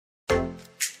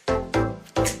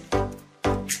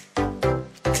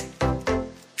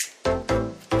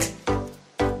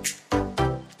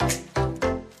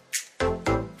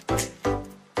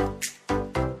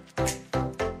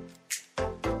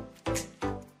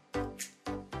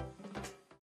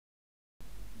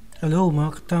Hello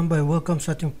mga katambay, welcome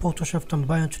sa ating Photoshop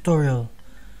tambayan tutorial.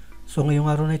 So ngayong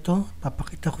araw na ito,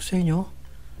 papakita ko sa inyo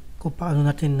kung paano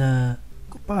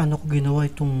ko ginawa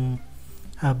itong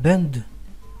bend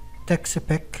text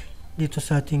effect dito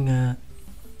sa ating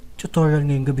tutorial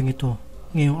ngayong gabing ito,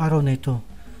 ngayong araw na ito.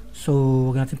 So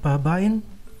huwag natin pahabain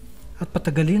at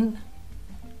patagalin,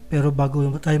 pero bago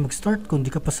tayo mag-start, kung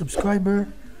di ka pa subscriber,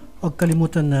 huwag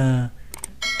kalimutan na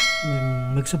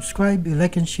mag-subscribe,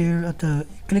 i-like and share at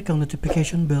i-click ang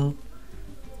notification bell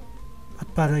at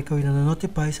para ikaw ay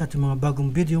na-notify sa ating mga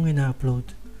bagong video ng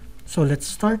ina-upload. So let's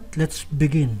start, let's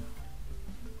begin.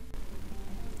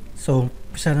 So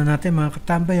umpisa na natin mga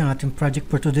katambay ang ating project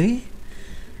for today.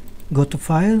 Go to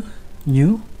File,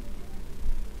 New.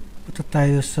 Punta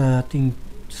tayo sa ating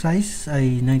size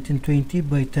ay 1920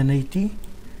 by 1080,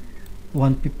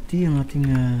 150 ang ating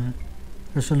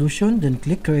resolution, then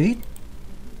click Create.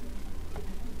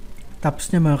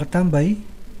 Tapos niya mga katambay,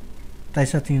 tayo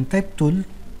sa ating type tool,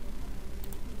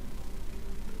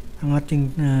 ang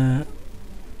ating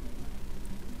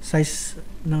size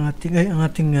ng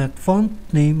ating font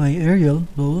name ay Arial,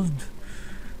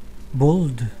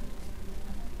 bold.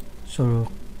 So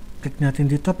click natin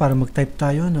dito para mag-type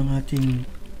tayo ng ating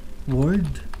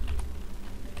word.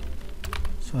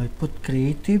 So I put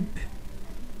creative,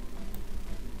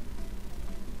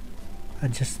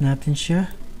 adjust natin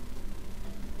siya.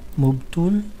 Move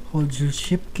tool, hold your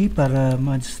shift key para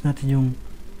ma-adjust natin yung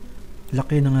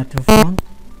laki ng ating font.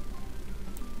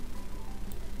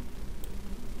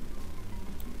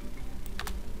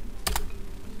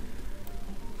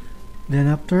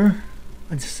 Then after,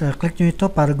 adjust, click nyo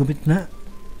ito para gumitna.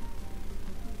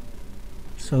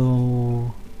 So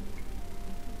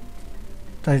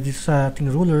tayo dito sa ating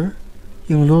ruler.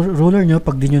 Yung ruler nyo,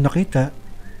 pag di nyo nakita,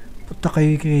 punta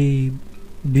kayo kay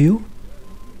view.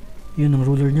 Yun ang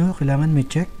ruler nyo, kailangan may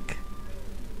check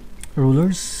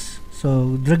rulers.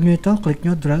 So drag nyo ito, click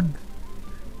nyo, drag,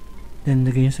 then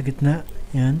lagay nyo sa gitna.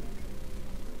 Yan.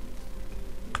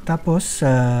 Tapos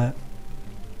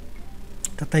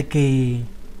tatay kay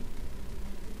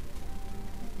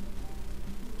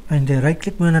right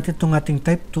click muna natin itong ating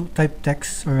type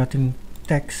text or ating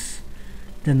text,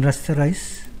 then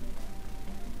rasterize.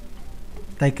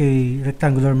 Tayo kay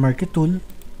rectangular marquee tool,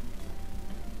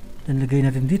 then lagay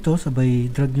natin dito, sabay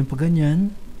drag nyo pa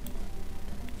ganyan.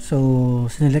 So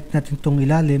sinelect natin itong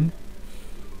ilalim,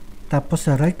 tapos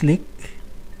sa right click,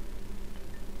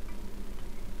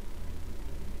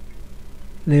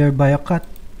 layer by a cut.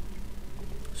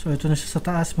 So ito na siya sa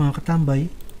taas mga katambay,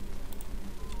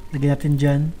 lagay natin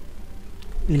dyan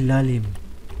ilalim,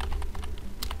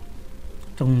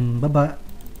 itong baba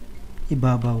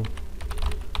ibabaw.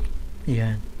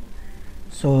 Yan.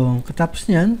 So katapos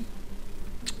nyan,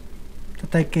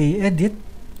 tatay kay edit,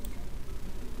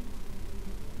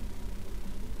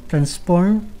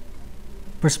 transform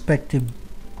perspective.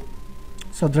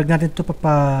 So drag natin ito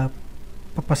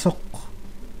papasok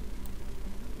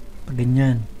pag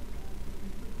ganyan.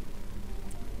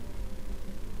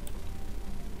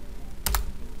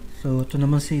 So ito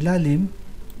naman sa ilalim,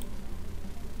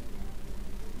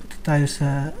 punta tayo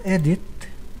sa edit,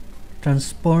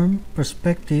 transform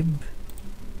perspective,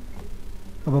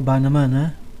 pababa naman ha,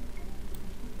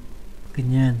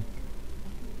 ganyan.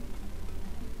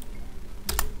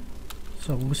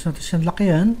 So kung gusto natin siyang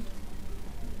lakihan,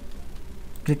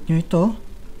 click nyo ito,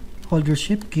 hold your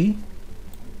shift key,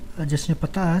 adjust nyo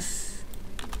pataas.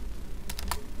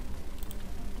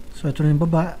 So ito na yung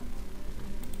baba,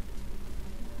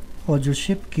 hold your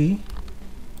shift key,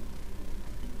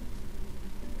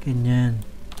 ganyan.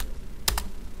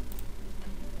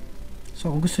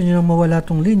 So kung gusto nyo nang mawala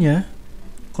tong linya,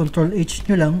 Ctrl H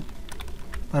nyo lang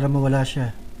para mawala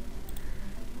siya.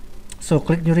 So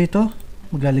click nyo rito,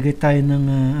 maglalagay tayo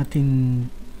ng ating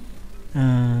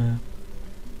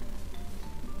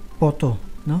photo,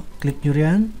 no? Click nyo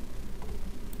riyan,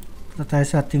 punta tayo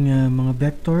sa ating mga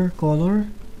vector color.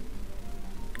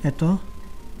 Ito,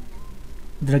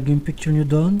 drag yung picture nyo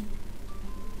doon,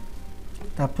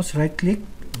 tapos right click,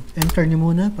 enter nyo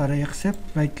muna para i-accept.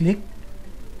 Right click,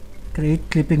 create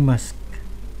clipping mask.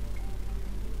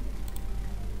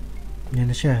 Yan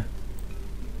na siya.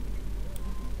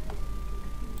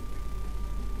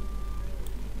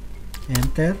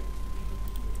 Enter.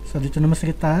 So dito naman sa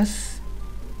itaas,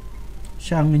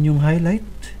 siya ang inyong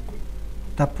highlight.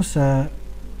 Tapos tayo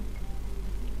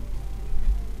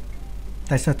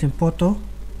sa ating photo,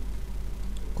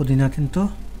 kunin natin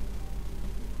to,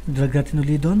 drag natin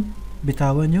ulit doon,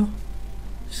 bitawan nyo,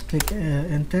 just click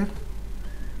enter,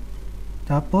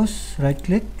 tapos right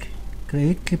click,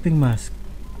 create clipping mask.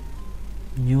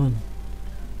 Yun.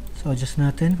 So adjust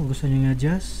natin kung gusto nyo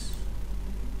i-adjust.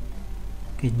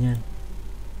 Ganyan.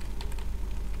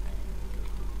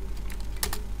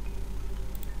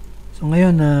 So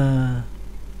ngayon,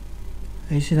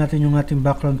 ayusin natin yung ating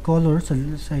background color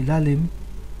sa ilalim.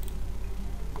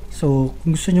 So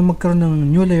kung gusto nyo magkaroon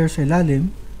ng new layer sa ilalim,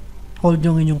 hold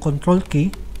yung inyong control key,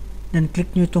 then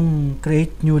click nyo itong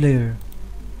create new layer.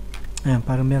 Ayan,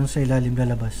 para meron sa ilalim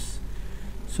lalabas.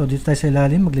 So dito tayo sa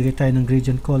ilalim, maglagay tayo ng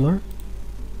gradient color.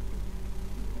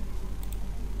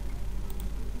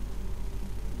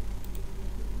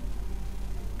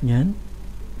 Yan.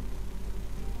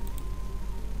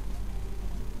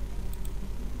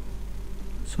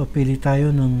 So pili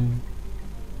tayo ng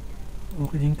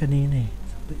okay din kanina eh.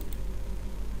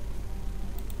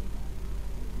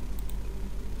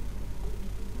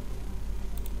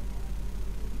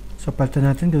 So palitan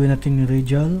natin, gawin natin yung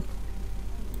radial,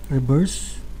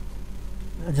 reverse,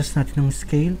 adjust natin ng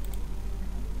scale.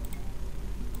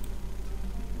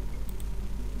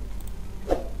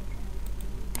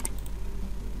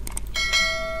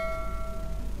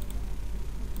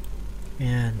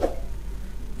 Ayan.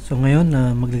 So ngayon,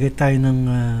 maglagay tayo ng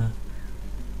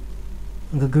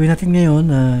ang gagawin natin ngayon,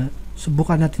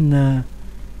 subukan natin na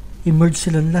i-merge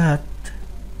silang lahat,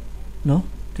 no?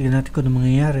 Tingnan natin kung ano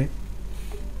mangyayari.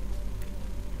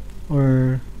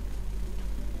 Or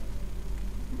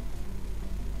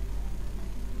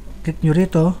click nyo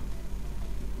rito,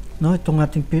 no, itong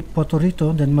ating photo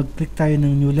rito, then mag-click tayo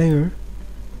ng new layer.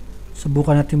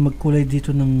 Subukan natin magkulay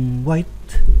dito ng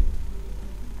white.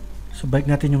 So balik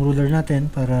natin yung ruler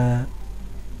natin para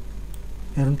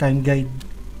meron tayong guide.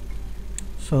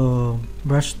 So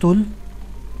brush tool,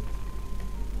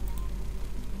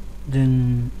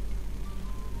 then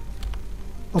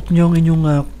off nyo yung inyong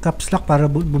caps lock para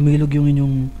bumilog yung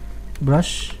inyong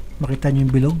brush, makita nyo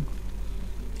yung bilog.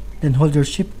 Then hold your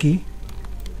shift key,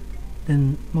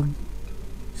 then mag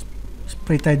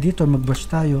spray tayo dito, mag brush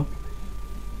tayo,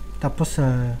 tapos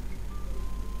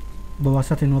bawas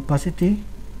natin yung opacity,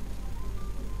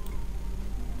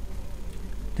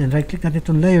 then right click natin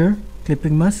itong layer,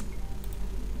 clipping mask.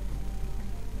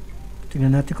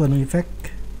 Tingnan natin kung anong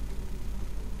effect.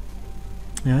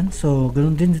 Yan, so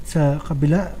ganoon din dito sa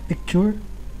kabila picture.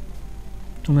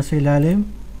 Itong nasa ilalim,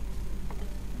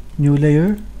 new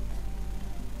layer,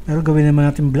 pero gawin naman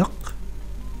natin black.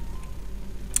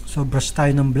 So brush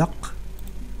tayo ng black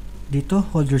dito,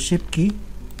 hold your shift key,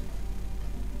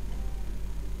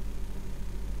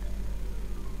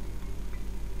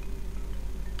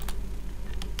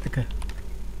 teka,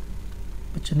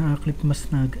 ba't siya naka-clip mas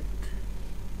na agad?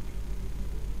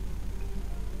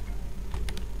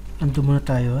 Ando muna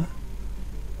tayo,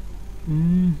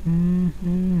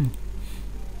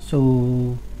 So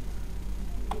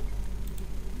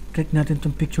click natin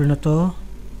itong picture na to.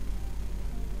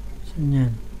 Saan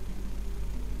yan?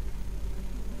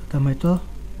 Tama ito.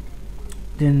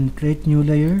 Then create new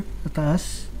layer sa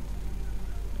taas,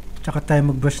 tsaka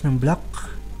tayo mag brush ng black.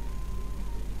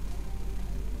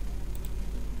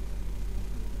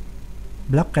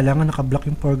 Black, kailangan naka-black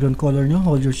yung foreground color nyo.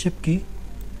 Hold your shift key,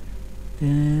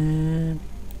 then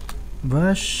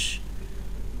brush,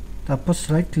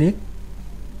 tapos right click,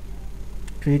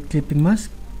 create clipping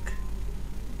mask,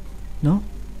 no?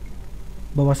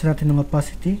 Bawasan natin ng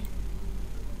opacity.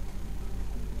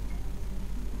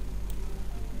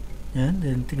 Yan,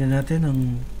 then tingnan natin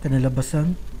ang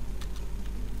kanalabasan.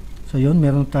 So yun,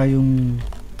 meron tayong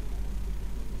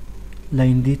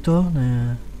line dito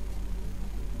na,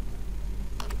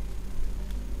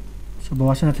 so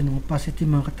bawasan natin ng opacity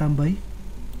mga katambay.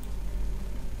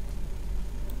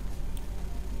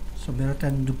 So meron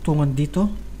tayong dugtungan dito,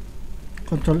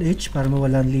 Ctrl H para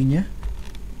mawala ang linya.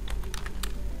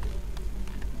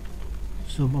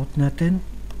 Zoom out natin.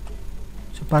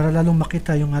 So para lalong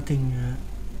makita yung ating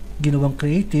ginawang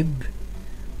creative,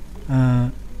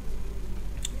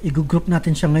 i-group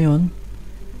natin siya ngayon.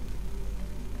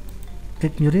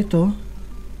 Click nyo rito,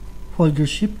 hold your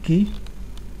shift key,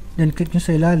 then click nyo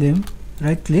sa ilalim,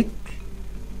 right click,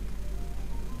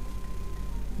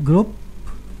 group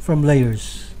from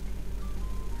layers,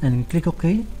 and click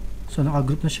OK. So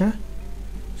naka-group na siya.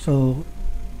 So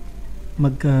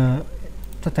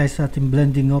tayo sa ating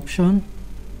blending option.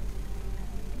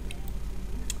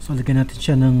 So lagyan natin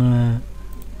siya ng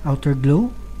outer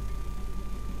glow.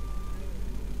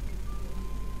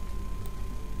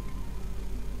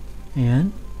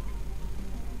 Ayan.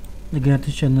 Lagyan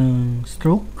natin siya ng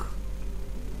stroke,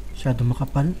 masyado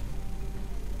makapal.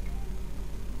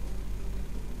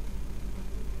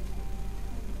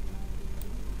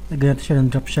 Lagyan natin siya ng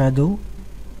drop shadow.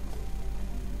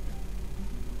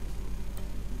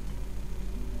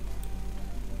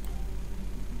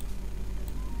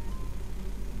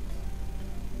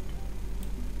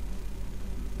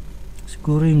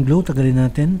 Siguro yung glow tagalin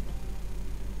natin.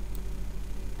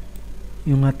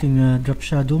 Yung ating drop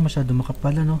shadow masyado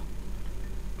makapal, ano.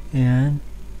 Ayan.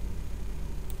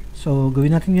 So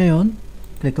gawin natin ngayon,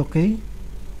 click OK.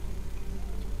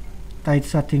 Tayo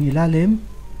sa ating ilalim.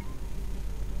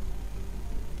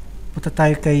 Punta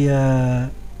tayo kay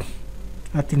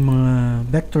ating mga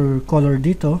vector color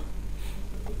dito.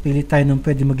 Pili tayo ng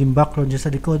pwede maging background dyan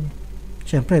sa likod.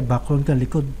 Siyempre background ka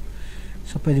likod,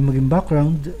 so pwede maging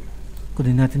background.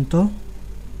 Kunin natin to,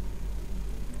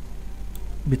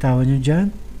 bitawan nyo dyan.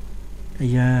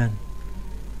 Ayan.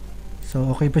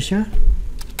 So okay pa siya?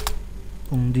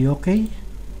 Kung di okay,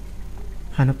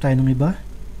 hanap tayo ng iba.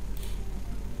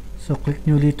 So click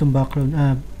nyo ulit itong background,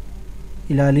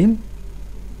 ilalim.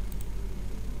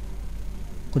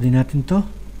 Kunin natin to,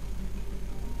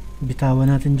 bitawan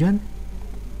natin dyan.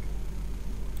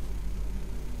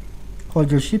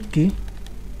 Hold your shift key.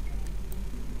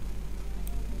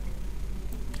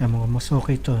 Mas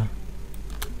okay to.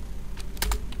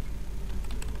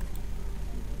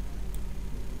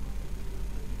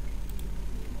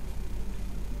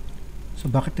 So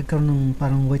bakit nagkaroon ng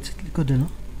parang white sa likod, ano?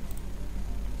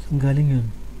 Saan galing yun?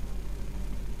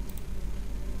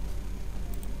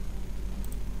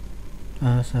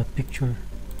 Sa picture.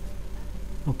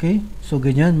 Okay, so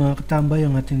ganyan mga katambay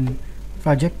ang ating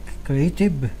project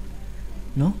creative,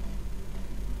 no?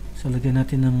 So lagyan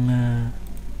natin ng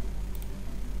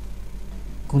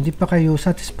kung di pa kayo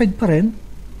satisfied pa rin,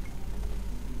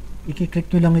 i-click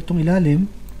nyo lang itong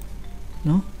ilalim,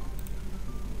 no?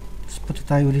 Tapos punta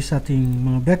tayo ulit sa ating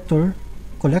mga vector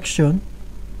collection.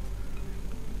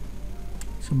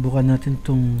 Subukan natin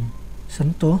itong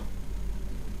santo,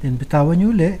 then bitawan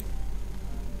nyo ulit,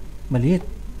 maliit.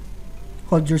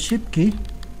 Hold your shift key,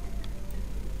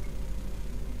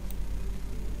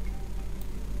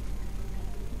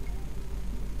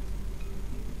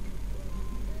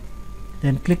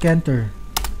 then click enter.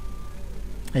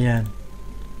 Ayan.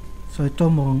 So ito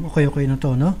mukhang okay na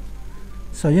to, no?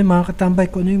 So yun mga katambay,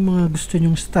 kung ano yung mga gusto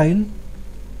nyong style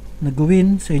na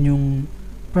gawin sa inyong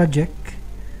project,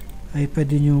 ay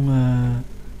pwede nyong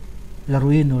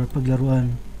laruin or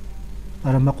paglaruan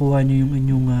para makuha nyo yung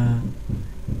inyong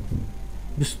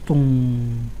gustong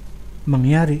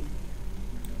mangyari.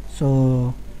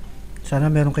 So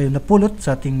sana meron kayong napulot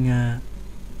sa ating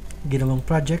ginawang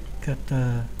project, at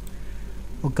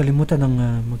huwag kalimutan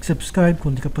ng mag-subscribe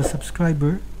kung di ka pa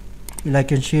subscriber.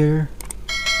 I-like and share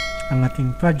ang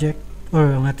ating project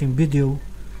or ang ating video,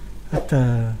 at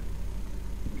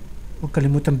huwag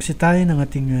kalimutan bisitahin ang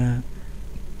ating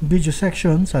video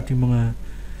section sa ating mga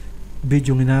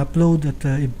video ina-upload, at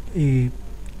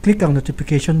i-click ang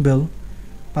notification bell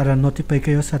para notify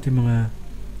kayo sa ating mga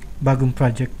bagong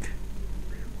project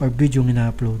or video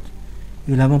ina-upload.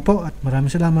 Yun lamang po, at maraming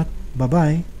salamat. Bye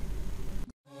bye.